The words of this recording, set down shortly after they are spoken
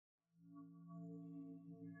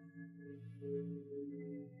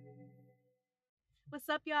What's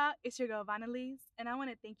up, y'all? It's your girl Vanalise, and I want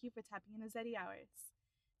to thank you for tapping into Zeddy Hours.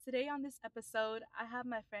 Today on this episode, I have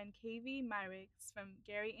my friend KV Myrix from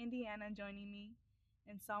Gary, Indiana, joining me.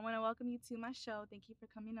 And so I want to welcome you to my show. Thank you for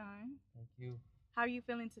coming on. Thank you. How are you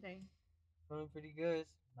feeling today? Feeling pretty good.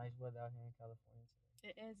 Nice weather out here in California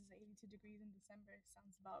It is. It's 82 degrees in December.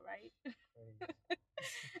 Sounds about right. today.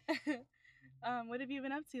 What have you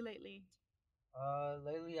been up to lately?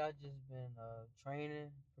 Lately I just been training,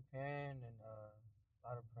 preparing, and a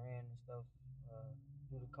lot of praying and stuff.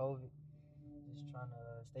 Due to COVID, just trying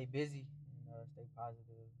to stay busy and stay positive.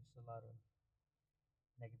 There's a lot of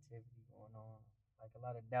negativity going on, like a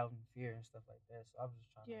lot of doubt and fear and stuff like that. So I'm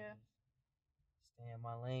just trying to Yeah, just stay in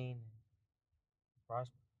my lane and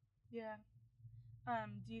prosper. yeah.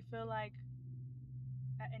 Do you feel like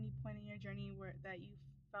at any point in your journey where that you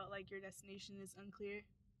felt like your destination is unclear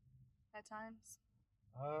at times?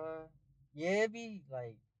 Uh, yeah, it be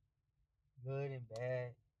like good and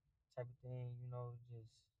bad type of thing, just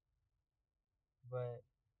but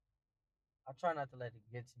I try not to let it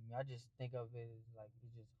get to me. I just think of it as like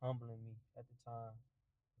it's just humbling me at the time.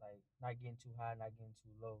 Like not getting too high, not getting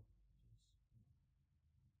too low. Just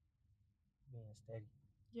being steady.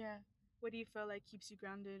 Yeah. What do you feel like keeps you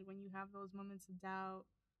grounded when you have those moments of doubt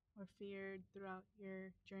or fear throughout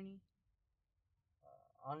your journey?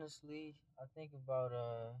 Honestly, I think about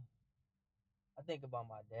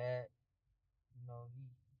my dad.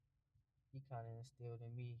 He kind of instilled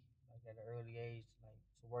in me like at an early age, like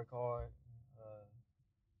to work hard,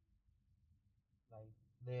 like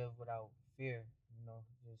live without fear.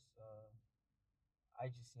 Just I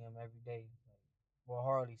just see him every day. Like, well,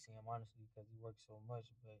 hardly see him honestly because he works so much.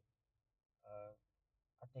 But uh,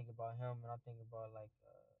 I think about him and I think about like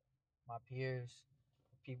my peers,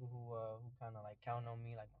 the people who kind of like count on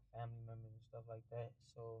me, like my family members and stuff like that.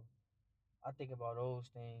 So I think about those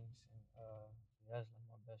things, and that's like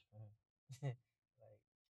my best friend.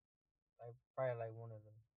 like probably like one of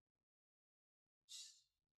the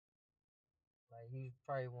like he's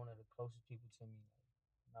probably one of the closest people to me like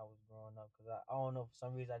when I was growing up. Cause I don't know, for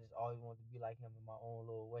some reason I just always wanted to be like him in my own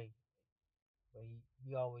little way. But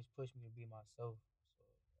he always pushed me to be myself. So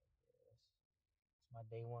like, yeah, that's my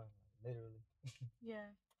day one, like, literally.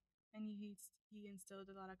 Yeah. And he instilled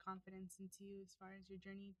a lot of confidence into you as far as your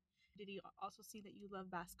journey. Did he also see that you love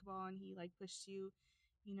basketball and he like pushed you,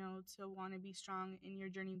 to want to be strong in your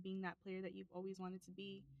journey being that player that you've always wanted to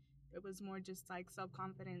be? It was more just like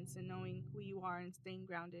self-confidence and knowing who you are and staying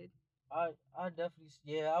grounded. I definitely,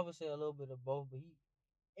 yeah, I would say a little bit of both. But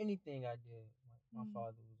anything I did, my Mm.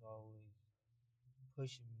 father was always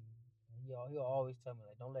pushing me. And he'll always tell me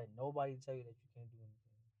like, don't let nobody tell you that you can't do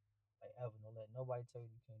anything, like ever. Don't let nobody tell you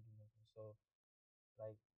you can't do nothing. So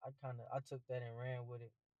like I took that and ran with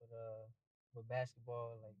it with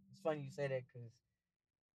basketball. Like it's funny you say that because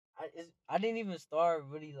I didn't even start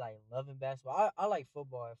really like loving basketball. I like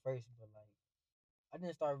football at first, but like I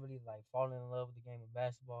didn't start really like falling in love with the game of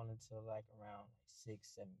basketball until like around like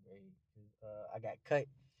sixth, seventh grade. 'Cause, I got cut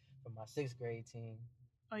from my sixth grade team.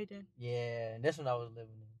 Oh, you did. Yeah, and that's when I was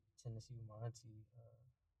living in Tennessee with my auntie,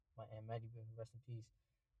 my aunt Maddie, rest in peace.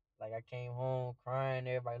 Like I came home crying,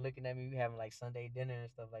 everybody looking at me. We having like Sunday dinner and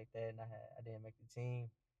stuff like that, and I didn't make the team.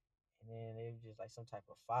 And then it was just like some type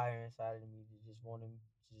of fire inside of me that just wanted me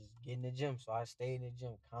to just get in the gym. So I stayed in the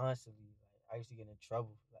gym constantly. Like I used to get in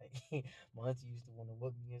trouble. Like my auntie used to want to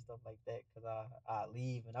whoop me and stuff like that because I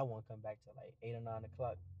leave and I won't come back till like 8 or 9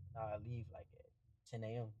 o'clock. Now I leave like at 10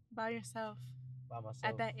 a.m. By yourself by at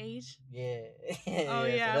myself. that age? Yeah, Oh yeah.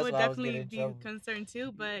 So yeah, I that's would why I was definitely getting in be trouble. concerned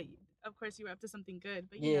too, but of course you were up to something good.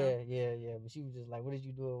 But Yeah. But she was just like, "What did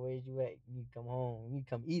you do? Where did you at? You need to come home. You need to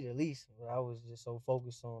come eat at least." But I was just so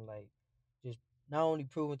focused on like just not only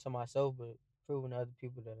proving to myself, but proving to other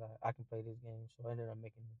people that I can play this game. So I ended up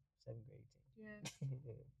making the seventh grade yeah, team.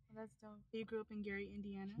 Yeah. well, that's dope. You grew up in Gary,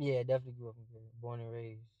 Indiana, Yeah, definitely grew up in Gary, born and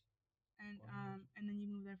raised. and Born and raised. then you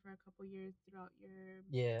moved there for a couple years throughout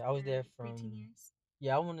Yeah, I was your there preteen from. years.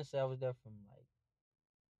 Yeah, I want to say I was there from like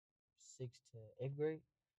sixth to eighth grade.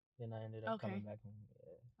 Then I ended up coming Okay, back home.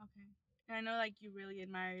 Yeah. okay. And I know like you really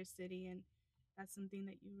admire your city, and that's something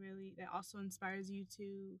that that also inspires you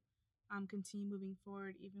to continue moving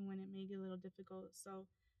forward even when it may get a little difficult. So,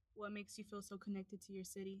 what makes you feel so connected to your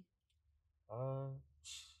city? Uh,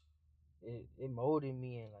 it molded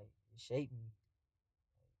me and like it shaped me.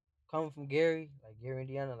 Coming from Gary,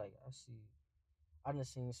 Indiana, like I done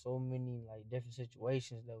seen so many like different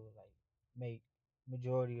situations that would like make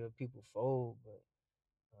majority of people fold, but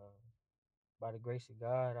uh, by the grace of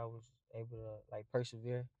God, I was able to like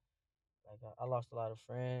persevere. Like I lost a lot of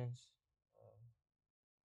friends, uh,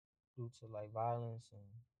 due to like violence and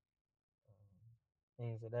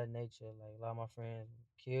things of that nature. Like a lot of my friends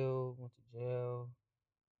were killed, went to jail,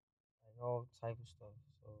 like all type of stuff.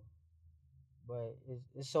 So, but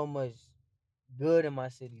it's so much good in my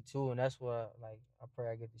city too, and that's what like I pray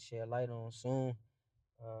I get to shed light on soon.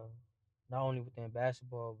 Uh, Not only within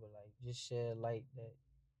basketball, but like just shed light that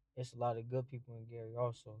it's a lot of good people in Gary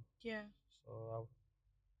also. Yeah. So I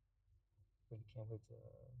really can't wait to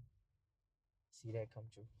see that come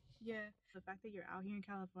true. Yeah. The fact that you're out here in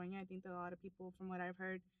California, I think that a lot of people, from what I've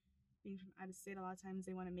heard, being from out of state, a lot of times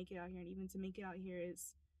they want to make it out here, and even to make it out here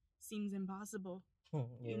is seems impossible.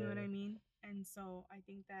 You know what Yeah. I mean? And so I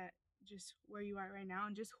think that just where you are right now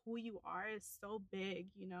and just who you are is so big,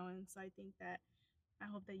 you know. And so I think that I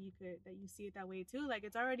hope that you see it that way too. Like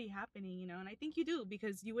it's already happening, you know. And I think you do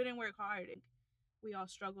because you wouldn't work hard. We all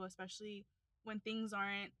struggle, especially when things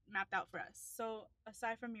aren't mapped out for us. So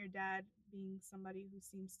aside from your dad being somebody who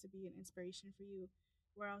seems to be an inspiration for you,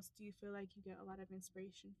 where else do you feel like you get a lot of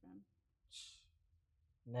inspiration from?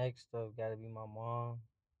 Next up, gotta be my mom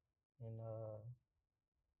and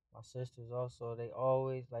my sisters. Also, they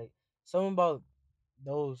always like something about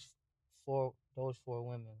those those four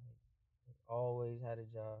women. Like, they always had a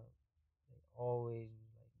job. They always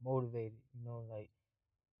was like motivated.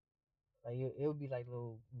 Like it would be like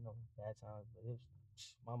little bad times, but it was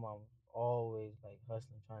my mom was always like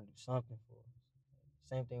hustling, trying to do something for us.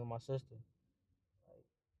 Same thing with my sister. Like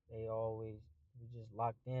they always was just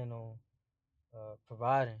locked in on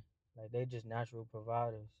providing. Like they just natural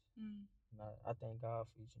providers. Mm. And I thank God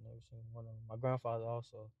for each and every single one of them. My grandfather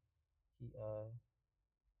also, he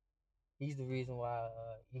he's the reason why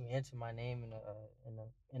I even entered my name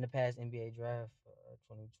in the past NBA draft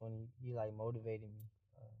for 2020. He like motivated me.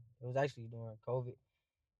 It was actually during COVID.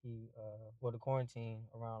 He for the quarantine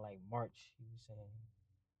around like March. He was saying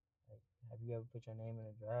like, "Have you ever put your name in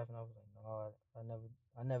a draft?" And I was like, "No,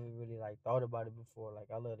 I never really like thought about it before. Like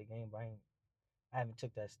I love the game, but I haven't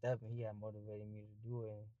took that step." And he had motivated me to do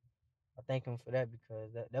it. And I thank him for that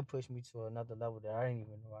because that pushed me to another level that I didn't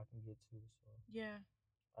even know I can get to. So Yeah.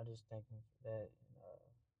 I just thank him for that.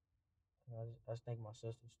 And I just thank my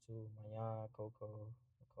sisters too, my Yan, Coco,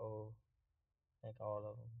 Nicole. Thank all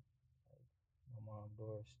of them. Like my mom,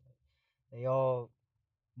 Doris. Like, they all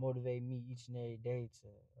motivate me each and every day to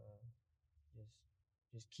just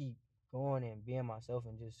just keep going and being myself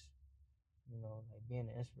and just like being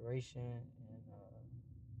an inspiration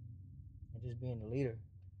and just being a leader.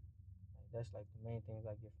 Like that's like the main things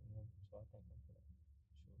I get from them. So I thank them for that.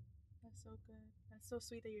 Sure. That's so good. That's so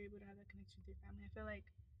sweet that you're able to have that connection with your family. I feel like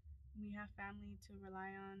when we have family to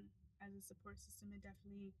rely on as a support system, it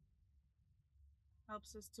definitely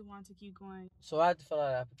helps us to want to keep going. So I had to fill out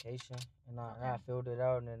an application, and I Okay. filled it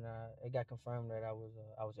out, and it got confirmed that I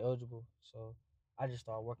was eligible. So I just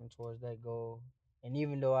started working towards that goal. And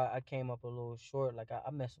even though I came up a little short, like I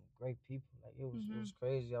met some great people. Like it was Mhm.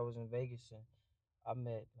 crazy. I was in Vegas and I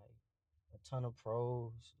met like a ton of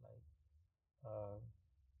pros, like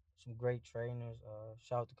some great trainers.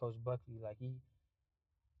 Shout out to Coach Buckley. Like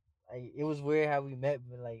it was weird how we met,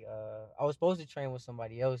 but like I was supposed to train with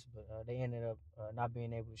somebody else, but they ended up not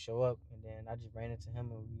being able to show up, and then I just ran into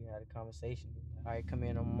him and we had a conversation. He was like, "All right, come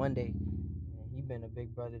in on Monday." And he been a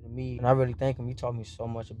big brother to me, and I really thank him. He taught me so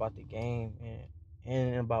much about the game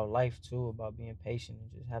and about life too, about being patient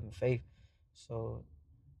and just having faith. So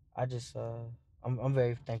I just I'm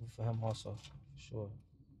very thankful for him also, for sure,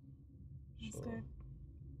 That's sure. good.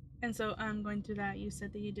 And so, going through that, you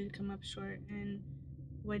said that you did come up short, and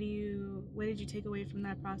what did you take away from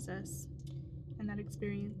that process and that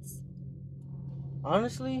experience?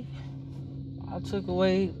 Honestly, I took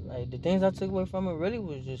away like the things I took away from it really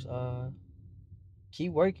was just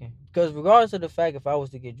keep working because regardless of the fact if I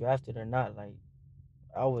was to get drafted or not, like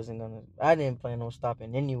I didn't plan on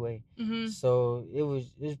stopping anyway. Mhm. So it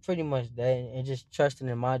was pretty much that and just trusting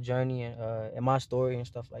in my journey and my story and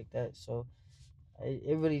stuff like that. So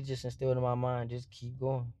it really just instilled in my mind just keep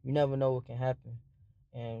going. You never know what can happen,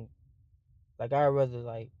 and like I'd rather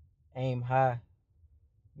like aim high,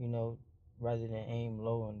 you know, rather than aim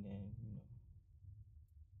low and then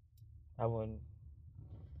I wouldn't.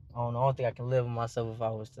 I don't think I can live with myself if I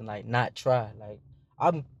was to like not try. Like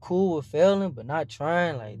I'm cool with failing, but not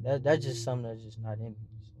trying like that's just something that's just not in me.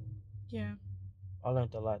 So Yeah. I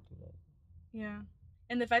learned a lot through that. Yeah.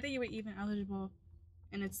 And the fact that you were even eligible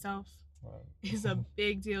in itself is a Right.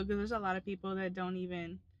 big deal because there's a lot of people that don't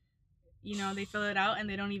even, they fill it out and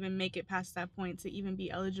they don't even make it past that point to even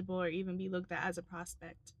be eligible or even be looked at as a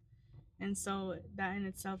prospect. And so that in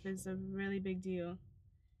itself is a really big deal.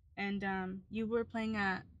 And you were playing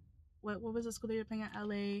at what was the school that you were playing at?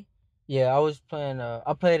 LA. Yeah, I was playing.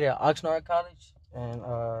 I played at Oxnard College, and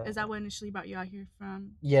Is that what initially brought you out here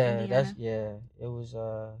from yeah, that's Indiana? yeah. It was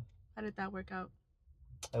How did that work out?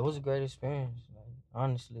 it was a great experience. Like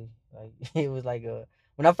honestly, like it was like a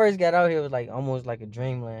when I first got out here, it was like almost like a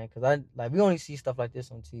dreamland. Cause I like we only see stuff like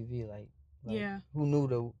this on TV. Like Yeah. who knew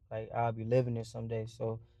that like I'll be living it someday.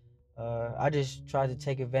 So I just tried to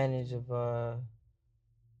take advantage of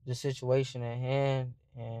the situation at hand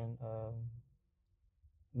and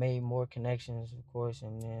made more connections, of course,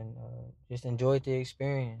 and then just enjoyed the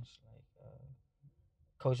experience. Like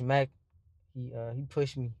Coach Mack, he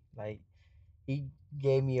pushed me. Like he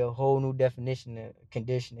gave me a whole new definition of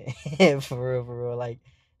conditioning. For real. Like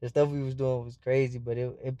the stuff we was doing was crazy, but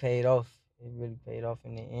it paid off. It really paid off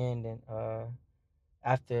in the end. And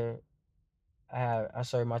after I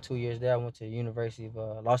served my 2 years there, I went to the University of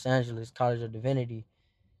Los Angeles College of Divinity,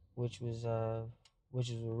 which was uh which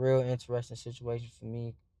was a real interesting situation for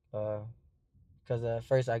me. Because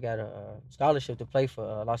first I got a scholarship to play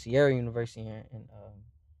for La Sierra University in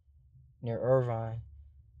near Irvine,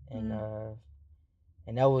 and Mm.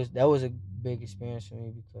 that was a big experience for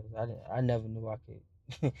me because I never knew I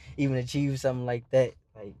could even achieve something like that.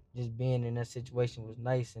 Like just being in that situation was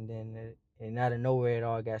nice, and then and out of nowhere it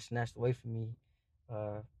all got snatched away from me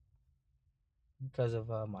uh, because of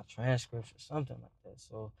my transcripts or something like that.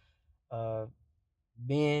 So uh,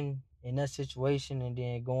 being in that situation and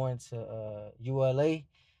then going to ULA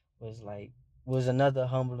was like was another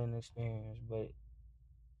humbling experience. But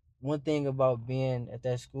one thing about being at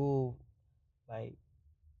that school, like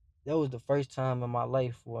that was the first time in my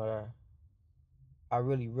life where I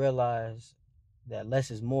really realized that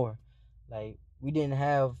less is more. Like we didn't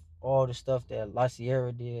have all the stuff that La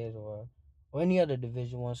Sierra did or any other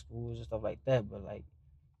Division 1 schools and stuff like that, but like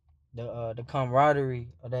the camaraderie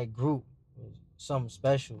of that group was something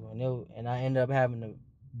special, and I ended up having the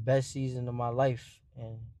best season of my life,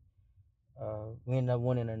 and we ended up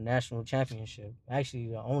winning a national championship. Actually,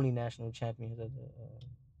 the only national champions of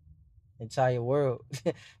the entire world,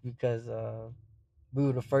 because we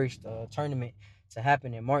were the first tournament to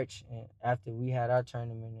happen in March, and after we had our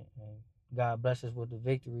tournament, and God bless us with the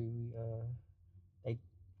victory, they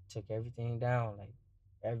took everything down. Like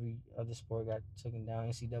every other sport got taken down.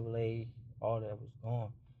 NCAA, all that was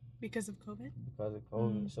gone Because of COVID? because of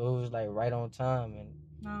Mm. COVID. So it was like right on time, and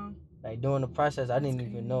No. like during the process, I That's didn't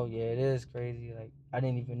even crazy. know. Yeah, it is crazy. Like I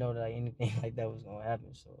didn't even know that like anything like that was gonna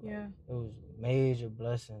happen. So like Yeah. it was a major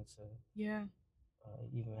blessing to Yeah.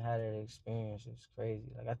 even have that experience. It's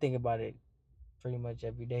crazy. Like I think about it pretty much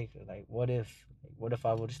every day. Cause like, what if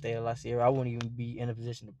I would have stayed last year? I wouldn't even be in a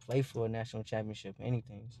position to play for a national championship or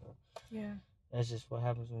anything. So Yeah. that's just what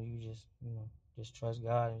happens when you just just trust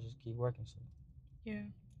God and just keep working. So Yeah.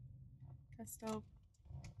 That's dope.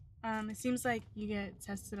 It seems like you get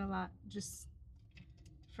tested a lot just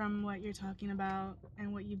from what you're talking about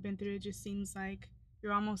and what you've been through. It just seems like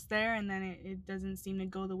you're almost there and then it doesn't seem to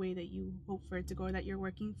go the way that you hope for it to go or that you're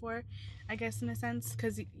working for, I guess, in a sense.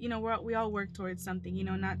 Because, we all work towards something,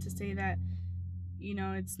 not to say that,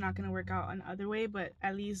 it's not going to work out another way, but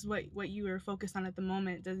at least what you are focused on at the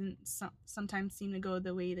moment doesn't sometimes seem to go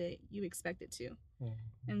the way that you expect it to. mm.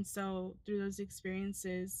 And so through those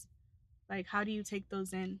experiences, like, how do you take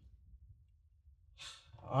those in?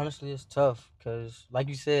 Honestly, it's tough because, like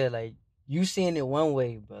you said, like you seeing it one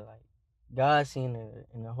way, but like God seeing it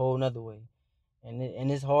in a whole nother way, and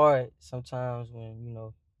it's hard sometimes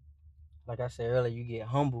when like I said earlier, you get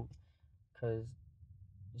humbled because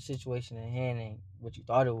the situation at hand ain't what you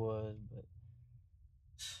thought it was. But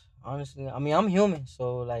honestly, I mean, I'm human,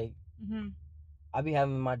 so like Mm-hmm. I be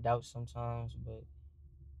having my doubts sometimes, but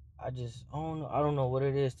I don't know what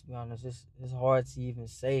it is, to be honest. It's hard to even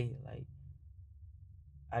say. Like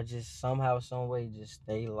I just somehow, some way, just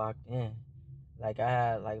stay locked in. Like I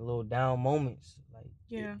had like little down moments, like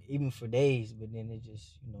Yeah. even for days, but then it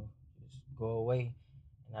just just go away,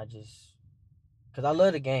 and I just because I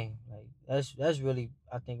love the game. Like that's really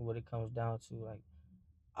I think what it comes down to. Like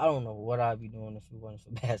I don't know what I'd be doing if it wasn't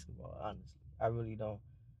for basketball. Honestly, I really don't.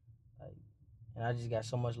 Like, and I just got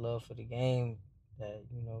so much love for the game that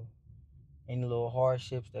any little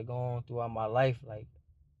hardships that go on throughout my life, like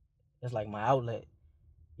it's like my outlet.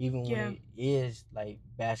 Even when Yeah. it is like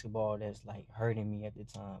basketball that's like hurting me at the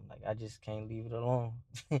time, like I just can't leave it alone.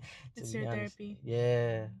 To It's be your honest, therapy.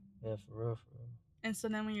 yeah, yeah, for real, for real. And so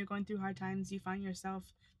then when you're going through hard times, do you find yourself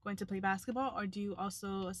going to play basketball, or do you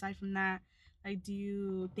also, aside from that, like, do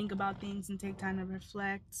you think about things and take time to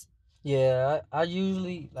reflect? Yeah, I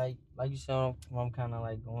usually like you said when I'm kind of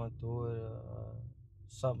like going through it.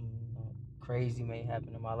 Something crazy may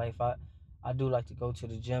happen in my life. I do like to go to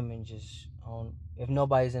the gym and just if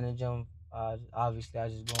nobody's in the gym, obviously I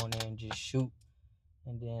just go in there and just shoot,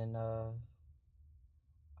 and then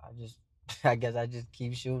I just I guess I just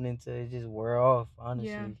keep shooting until it just wear off. Yeah.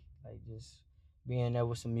 Honestly, like just being there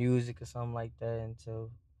with some music or something like that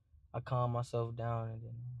until I calm myself down and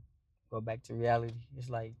then go back to reality. It's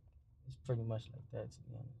pretty much like that, to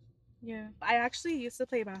be honest. Yeah. I actually used to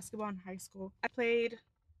play basketball in high school. I played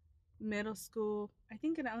middle school, I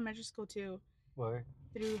think in elementary school too, Word.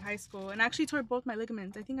 through high school, and actually tore both my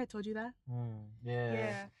ligaments. I think I told you that. Yeah.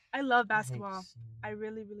 Yeah. I love I hate basketball. seeing I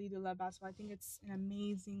really, really do love basketball. I think it's an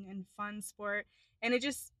amazing and fun sport. And it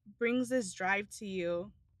just brings this drive to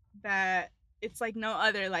you that it's like no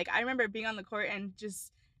other. Like, I remember being on the court and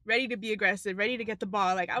just ready to be aggressive, ready to get the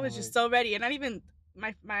ball. Like, I was just Word. so ready. And not even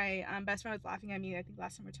my best friend was laughing at me. I think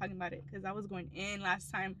last time we were talking about it because I was going in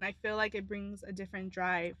last time. And I feel like it brings a different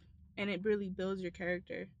drive and it really builds your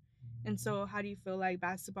character. And so, how do you feel like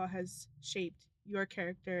basketball has shaped your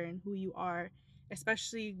character and who you are,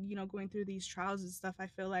 especially going through these trials and stuff? I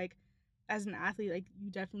feel like as an athlete, like you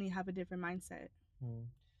definitely have a different mindset. Mm.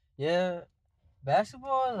 Yeah,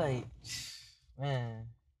 basketball, like, man.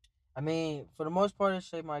 I mean, for the most part, it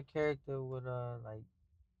shaped my character with like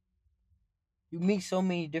you meet so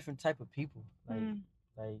many different type of people. Mm.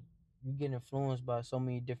 Like you get influenced by so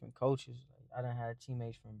many different coaches. Like I done had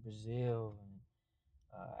teammates from Brazil and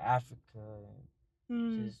Africa and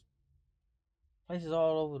Mm. just places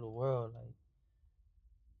all over the world. Like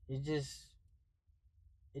it just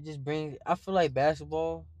it just brings. I feel like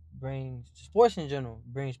basketball brings sports in general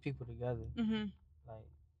brings people together. Mm-hmm. Like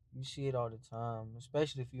you see it all the time,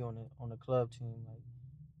 especially if you're on a club team. Like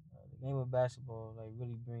the game of basketball, like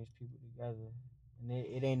really brings people together, and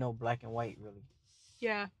it ain't no black and white really,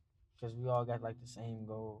 Yeah. because we all got like the same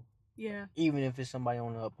goal. Yeah. Even if it's somebody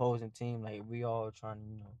on the opposing team, like we all trying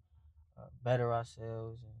to better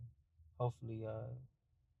ourselves and hopefully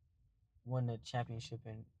win the championship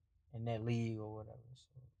in that league or whatever. So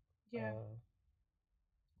Yeah.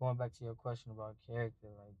 going back to your question about character,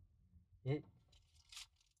 like it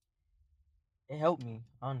it helped me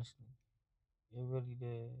honestly. It really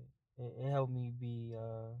did. It helped me be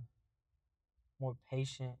more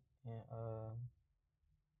patient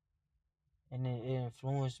and it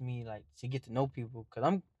influenced me like to get to know people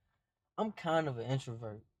because I'm kind of an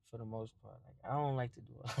introvert for the most part. Like I don't like to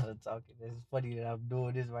do a lot of talking. It's funny that I'm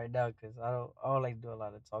doing this right now because I don't like to do a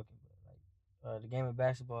lot of talking. But like the game of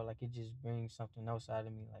basketball, like it just brings something else out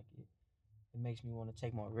of me. Like it makes me want to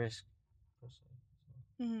take more risk per se.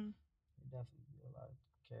 So Mm-hmm. it definitely do a lot of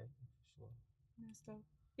character for sure. That's dope.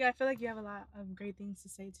 Yeah, I feel like you have a lot of great things to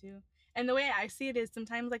say too. And the way I see it is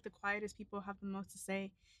sometimes like the quietest people have the most to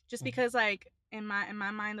say. Just Mhm. because like in my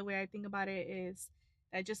mind the way I think about it is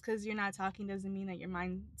that just because you're not talking doesn't mean that your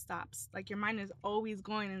mind stops. Like your mind is always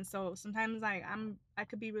going, and so sometimes like I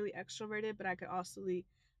could be really extroverted, but I could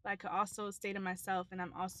also stay to myself, and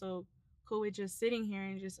I'm also cool with just sitting here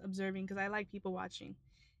and just observing because I like people watching.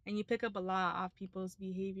 And you pick up a lot off people's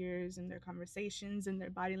behaviors and their conversations and their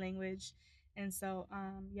body language. And so,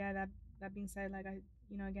 yeah, that being said, like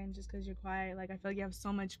again, just because you're quiet, like I feel like you have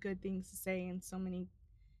so much good things to say and so many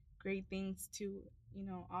great things to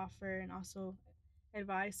offer and also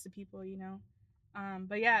advice to people.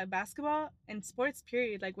 But yeah, basketball and sports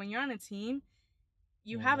period, like when you're on a team,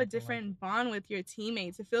 you Yeah, have a nothing like it. different bond with your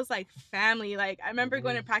teammates. It feels like family. Like I It remember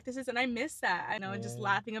going to is. practices and I miss that. I know, and just Yeah.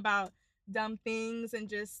 laughing about dumb things and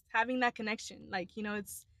just having that connection. Like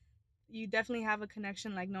it's you definitely have a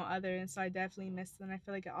connection like no other, and so I definitely miss them. I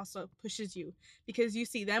feel like it also pushes you because you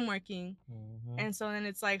see them working, Mhm. and so then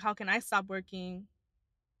it's like, how can I stop working?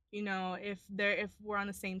 If we're on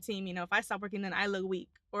the same team, if I stop working, then I look weak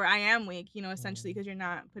or I am weak, essentially Mhm. because you're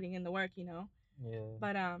not putting in the work. Yeah,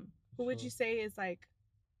 But who for would you sure. say is like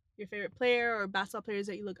your favorite player or basketball players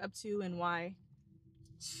that you look up to and why?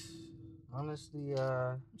 Honestly,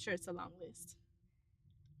 I'm sure it's a long list.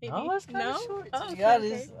 no, Maybe it's kind of no. short to Oh, be okay,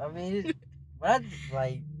 okay. honest. I mean, but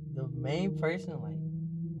like the main person, like,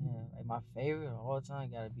 man, like my favorite of all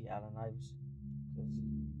time gotta be Allen Iverson because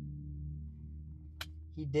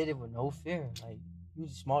he did it with no fear. Like he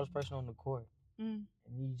was the smallest person on the court, Mm,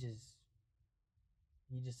 and he just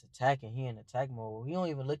attacking. He in attack mode. He don't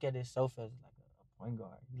even look at himself as like a point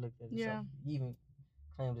guard. He looked at himself. yeah. He even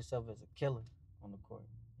claimed himself as a killer on the court.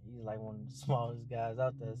 He's like one of the smallest guys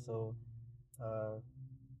out there. So uh,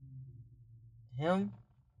 him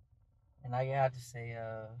and I have to say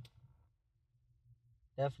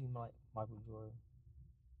definitely like Michael Jordan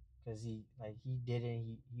because he did it.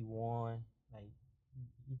 He won. Like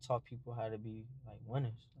he taught people how to be like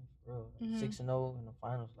winners, like for real. Like Mm-hmm. 6-0 in the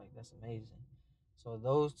finals, like that's amazing. So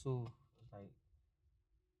those two, like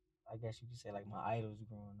I guess you could say like my idols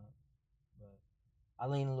growing up. But I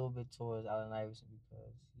lean a little bit towards Allen Iverson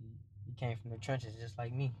because he came from the trenches just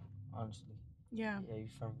like me, honestly. Yeah. Yeah,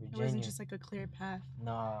 he's from It wasn't Virginia. just like a clear path.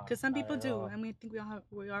 Nah, Because some not people at do. all. I mean, I think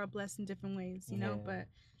we are blessed in different ways, you know. Yeah, But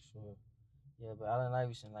sure. Yeah, but Allen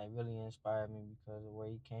Iverson like really inspired me because of where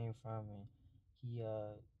he came from, and he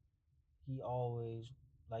uh he always,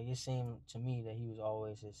 like, it seemed to me that he was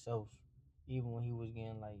always himself, even when he was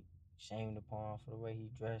getting like shamed upon for the way he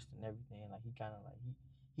dressed and everything. Like he kind of like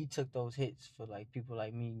he took those hits for like people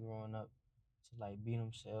like me growing up to like be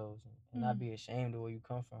themselves and not be ashamed of where you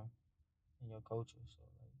come from and your culture. So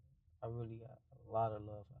like I really got a lot of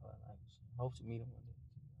love for Allen Iverson. Hope to meet him one day.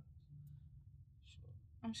 To be honest, sure.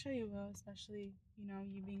 I'm sure you will, especially, you know,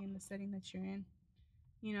 you being in the setting that you're in.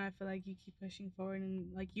 You know, I feel like you keep pushing forward,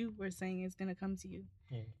 and like you were saying, it's gonna come to you.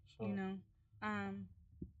 Yeah, sure. You know, um,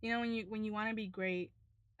 you know, when you want to be great,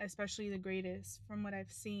 especially the greatest, from what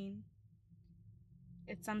I've seen,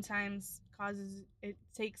 it sometimes causes it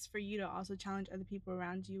takes for you to also challenge other people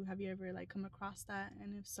around you. Have you ever like come across that?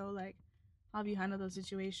 And if so, like, how have you handled those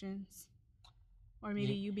situations? Or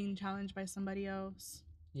maybe Yeah, you being challenged by somebody else.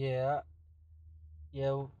 yeah,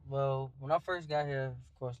 yeah. Well, when I first got here,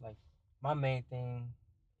 of course, like my main thing,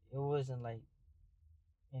 it wasn't like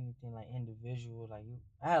anything like individual. Like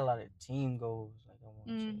I had a lot of team goals. Like I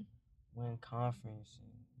wanted to win conference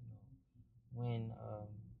and win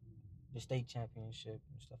the state championship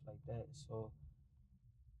and stuff like that. So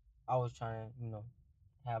I was trying to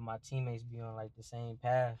have my teammates be on like the same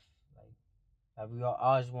path. Like we all,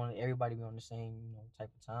 I always wanted everybody to be on the same type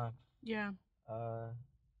of time. Yeah. Uh,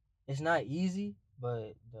 it's not easy,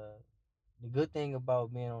 but the good thing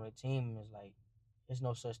about being on a team is like there's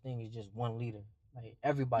no such thing as just one leader. Like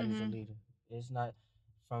everybody's a leader. It's not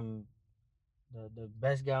from the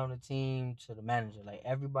best guy on the team to the manager. Like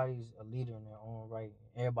everybody's a leader in their own right.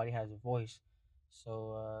 Everybody has a voice.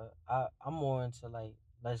 So I'm more into like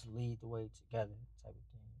let's lead the way together type of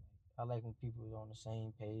thing. Like, I like when people are on the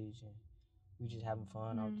same page and we just having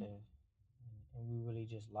fun out there, and we really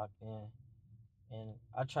just locked in. And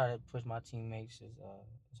I try to push my teammates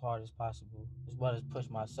as hard as possible, as well as push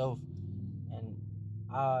myself. And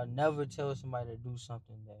I never tell somebody to do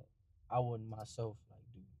something that I wouldn't myself like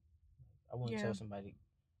do. I wouldn't tell somebody,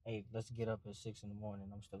 "Hey, let's get up at 6 in the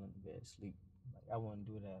morning. I'm still in the bed asleep." Like I wouldn't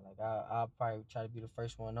do that. Like I'll probably try to be the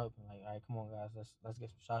first one up and like, "All right, come on guys, let's get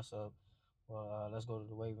some shots up, or let's go to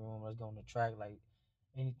the weight room. Let's go on the track." Like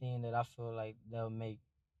anything that I feel like that'll make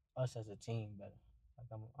us as a team better. Like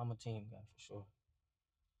I'm a team guy for sure.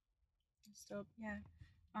 So yeah,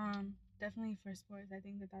 definitely for sports, I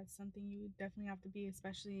think that that's something you definitely have to be,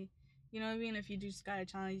 especially, you know, even if you just gotta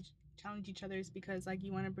challenge each other, is because like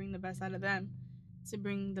you want to bring the best out of them, to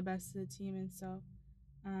bring the best to the team, and so,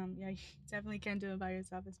 yeah, you definitely can't do it by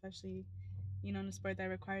yourself, especially, you know, in a sport that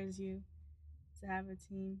requires you to have a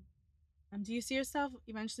team. Do you see yourself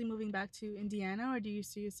eventually moving back to Indiana, or do you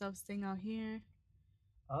see yourself staying out here,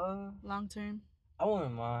 long term? I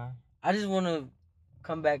wouldn't mind. I just want to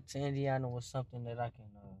come back to Indiana with something that I can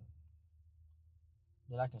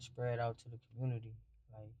spread out to the community,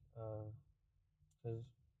 like because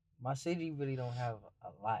my city really don't have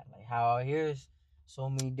a lot. Like how out here is so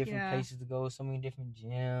many different places to go, so many different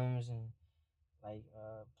gyms and like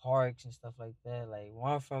parks and stuff like that. Like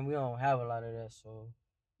where I'm from, we don't have a lot of that. So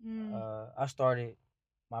I started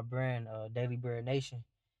my brand, Daily Bread Nation,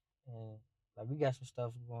 and like we got some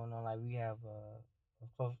stuff going on. Like we have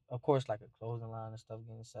of course like a clothing line and stuff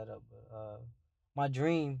getting set up. But my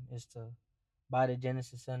dream is to buy the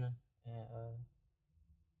Genesis Center and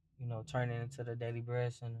turn it into the Daily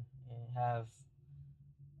Bread Center and have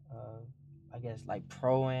uh, I guess like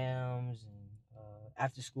proams and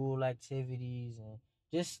after school activities and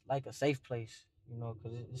just like a safe place,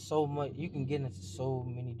 because it's so much you can get into so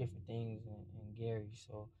many different things in Gary.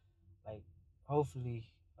 So like hopefully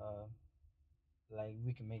like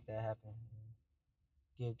we can make that happen and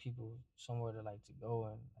give people somewhere to like to go,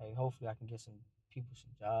 and like hopefully I can get some people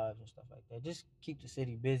some jobs and stuff like that. Just keep the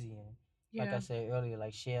city busy and like I said earlier,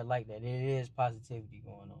 like share light that it is positivity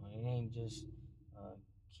going on. It ain't just uh,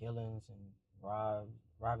 killings and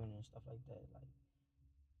robbing and stuff like that. Like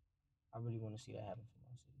I really want to see that happen for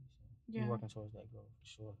my city. So we're working towards that goal for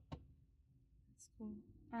sure. That's cool.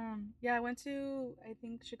 Yeah, I went to, I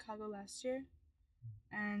think, Chicago last year,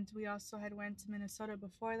 and we also had went to Minnesota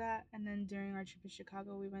before that, and then during our trip to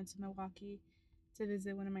Chicago we went to Milwaukee to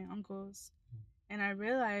visit one of my uncles, and I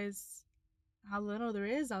realized how little there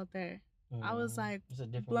is out there. I was like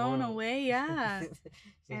blown away. Yeah.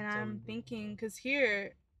 And I'm thinking, because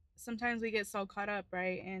here sometimes we get so caught up,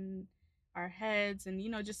 right, and our heads, and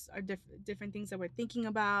just our different things that we're thinking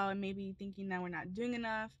about, and maybe thinking that we're not doing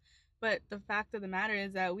enough. But the fact of the matter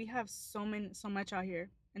is that we have so much out here,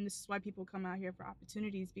 and this is why people come out here for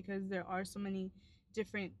opportunities, because there are so many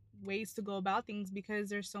different ways to go about things, because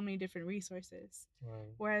there's so many different resources. Right.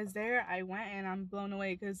 Whereas there, I went and I'm blown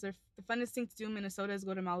away, because the funnest thing to do in Minnesota is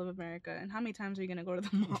go to Mall of America. And how many times are you gonna go to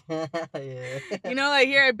the mall? Yeah. Like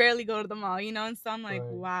here, I barely go to the mall. And so I'm like,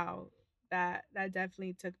 Right. wow, that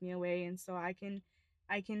definitely took me away. And so I can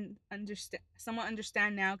understand, somewhat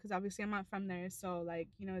understand now, because obviously I'm not from there, so like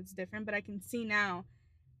it's different. But I can see now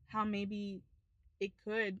how maybe it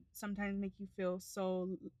could sometimes make you feel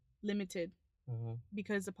so limited, Mhm.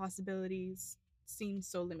 because the possibilities seem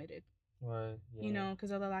so limited, Right. Yeah.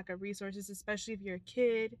 because of the lack of resources, especially if you're a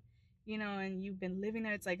kid, and you've been living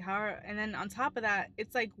there. It's like, and then on top of that,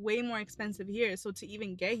 it's like way more expensive here. So to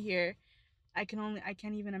even get here, I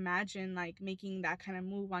can't even imagine like making that kind of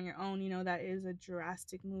move on your own. That is a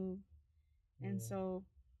drastic move. And Yeah. so,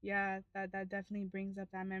 yeah, that definitely brings up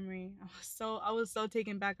that memory. I was so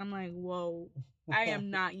taken back. I'm like, whoa, I am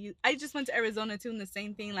not you. I just went to Arizona too, and the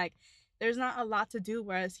same thing. Like, there's not a lot to do.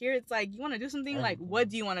 Whereas here, it's like, you want to do something. Like, what Everything.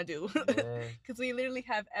 do you want to do? Yeah. Because we literally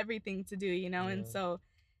have everything to do. And Yeah. so,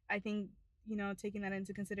 I think taking that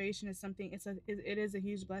into consideration is something. It is a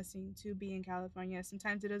huge blessing to be in California.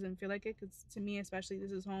 Sometimes it doesn't feel like it, because to me, especially,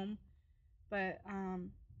 this is home. But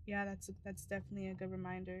yeah, that's definitely a good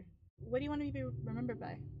reminder. What do you want to be remembered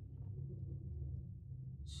by?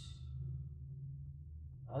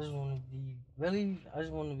 I just want to be really. I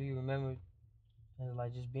just want to be remembered as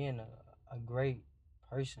like just being a great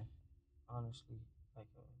person. Honestly,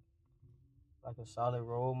 like a solid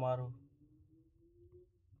role model.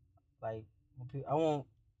 Like I want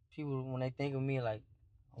people when they think of me, like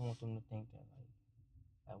I want them to think that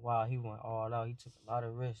like wow, he went all out. He took a lot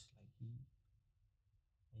of risks.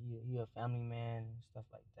 Like he a family man and stuff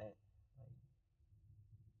like that. Like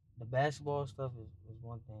the basketball stuff is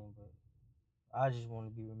one thing, but I just want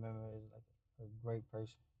to be remembered as like a great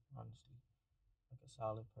person. Honestly, like a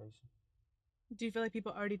solid person. Do you feel like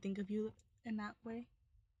people already think of you in that way?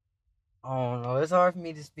 I don't know. It's hard for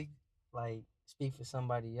me to speak for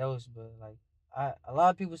somebody else, but like a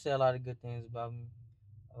lot of people say a lot of good things about me.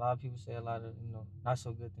 A lot of people say a lot of not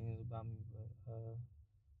so good things about me, but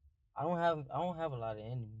I don't have a lot of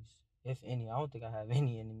enemies, if any. I don't think I have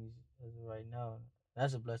any enemies as of right now.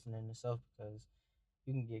 That's a blessing in itself because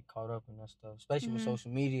you can get caught up in that stuff, especially with Mm-hmm.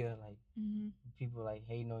 social media. Like Mm-hmm. people like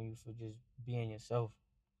hating on you for just being yourself.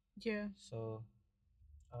 Yeah. So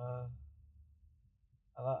uh,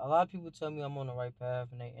 a lot of people tell me I'm on the right path,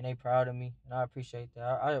 and they proud of me, and I appreciate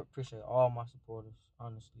that. I appreciate all my supporters,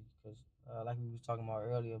 honestly, because like we was talking about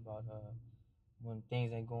earlier about when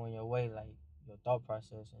things ain't going your way, like your thought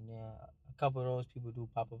process, and then a couple of those people do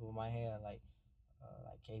pop up in my head, like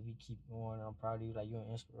KV, keep going. I'm proud of you. Like you're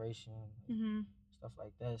an inspiration, like, Mm-hmm. stuff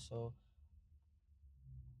like that. So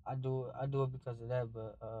I do it because of that,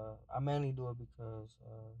 but I mainly do it because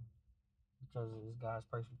it's God's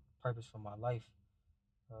perfect purpose for my life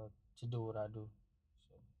uh, to do what I do.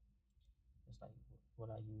 So it's like what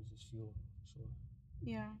I use as fuel. Sure.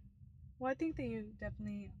 Yeah. Well, I think that you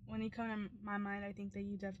definitely, when you come to my mind, I think that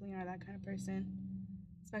you definitely are that kind of person.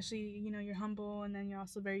 Especially, you're humble, and then you're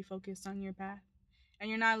also very focused on your path. And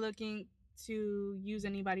you're not looking to use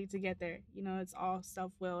anybody to get there. It's all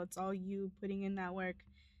self will, it's all you putting in that work,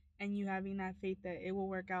 and you having that faith that it will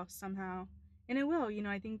work out somehow. And it will.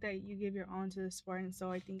 I think that you give your all to the sport, and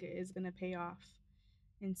so I think it is going to pay off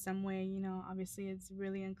in some way. Obviously, it's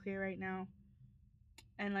really unclear right now.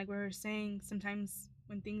 And like we were saying, sometimes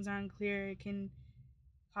when things are unclear, it can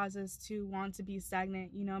cause us to want to be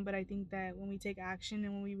stagnant. But I think that when we take action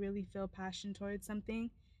and when we really feel passion towards something,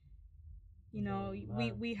 It don't really we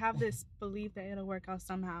matter. we have this belief that it'll work out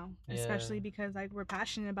somehow, Yeah. especially because like we're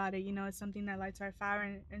passionate about it. It's something that lights our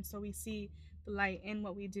fire, and so we see the light in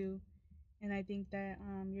what we do. And I think that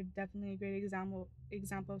you're definitely a great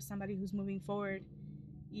example of somebody who's moving forward,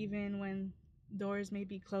 even when doors may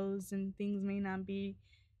be closed and things may not be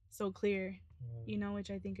so clear. Yeah. Which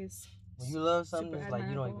I think is When you love something, super it's like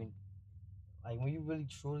you don't admirable. even like when you really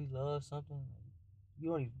truly love something. Like, you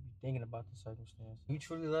don't even be thinking about the circumstance. You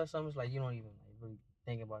truly love something, it's like you don't even like really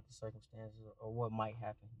think about the circumstances or what might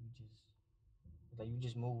happen. You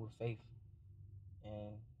just move with faith,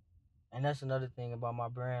 and that's another thing about my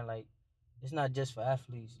brand. Like it's not just for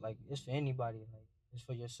athletes. Like it's for anybody. Like it's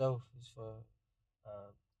for yourself. It's for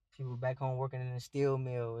uh, people back home working in the steel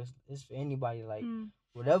mill. It's for anybody. Like Mm,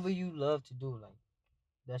 whatever you love to do. Like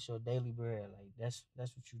that's your daily bread. Like that's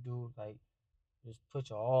what you do. Like just put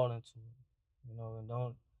your all into it. And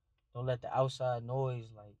don't let the outside noise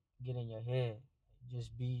like get in your head.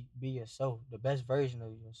 Just be yourself, the best version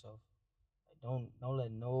of yourself. Like, don't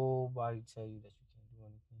let nobody tell you that you can't do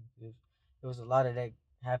anything. There was a lot of that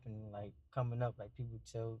happening, like coming up. Like people would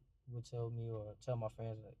tell me or tell my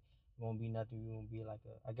friends like you won't be nothing. You won't be like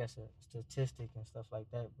I guess a statistic and stuff like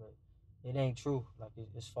that. But it ain't true. Like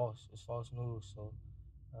it's false. It's false news. So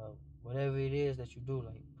uh, whatever it is that you do,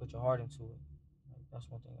 like put your heart into it. Like that's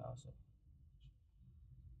one thing I'll say.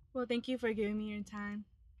 Well, thank you for giving me your time.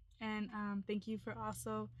 And thank you for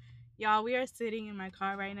also, y'all, we are sitting in my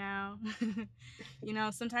car right now.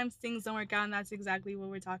 Sometimes things don't work out, and that's exactly what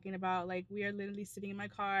we're talking about. Like, we are literally sitting in my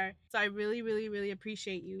car. So I really, really, really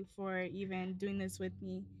appreciate you for even doing this with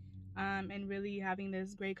me and really having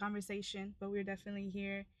this great conversation. But we're definitely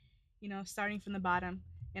here, starting from the bottom.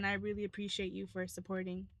 And I really appreciate you for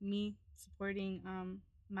supporting me, supporting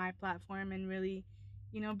my platform, and really,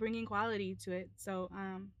 bringing quality to it. So,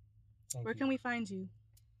 Thank where you. can we find you?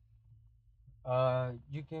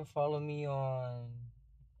 You can follow me on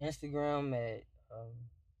Instagram at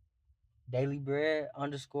Daily Bread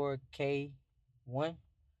underscore K1,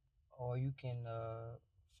 or you can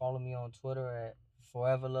follow me on Twitter at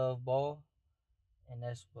Forever Love Ball, and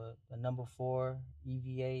that's what the number 4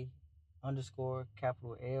 EVA underscore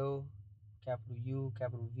capital L capital U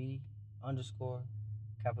capital V underscore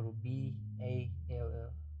capital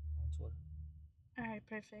BALL on Twitter. All right,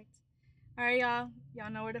 perfect. All right, y'all. Y'all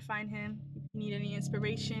know where to find him. If you need any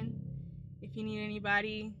inspiration, if you need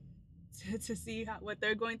anybody to see what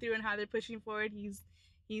they're going through and how they're pushing forward, he's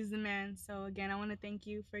the man. So again, I want to thank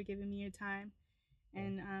you for giving me your time Thank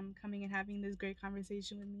and you. coming and having this great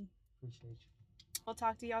conversation with me. Appreciate you. I'll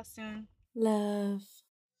talk to y'all soon. Love.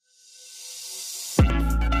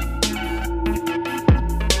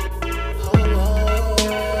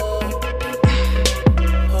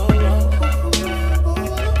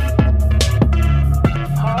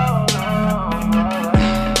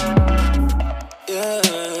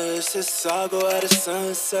 Yes, it's all go at the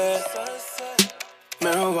sunset.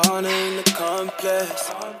 Marijuana in the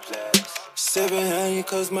complex. Sipping honey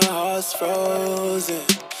cause my heart's frozen.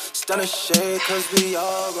 Stunning shade cause we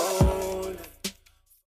all rolling.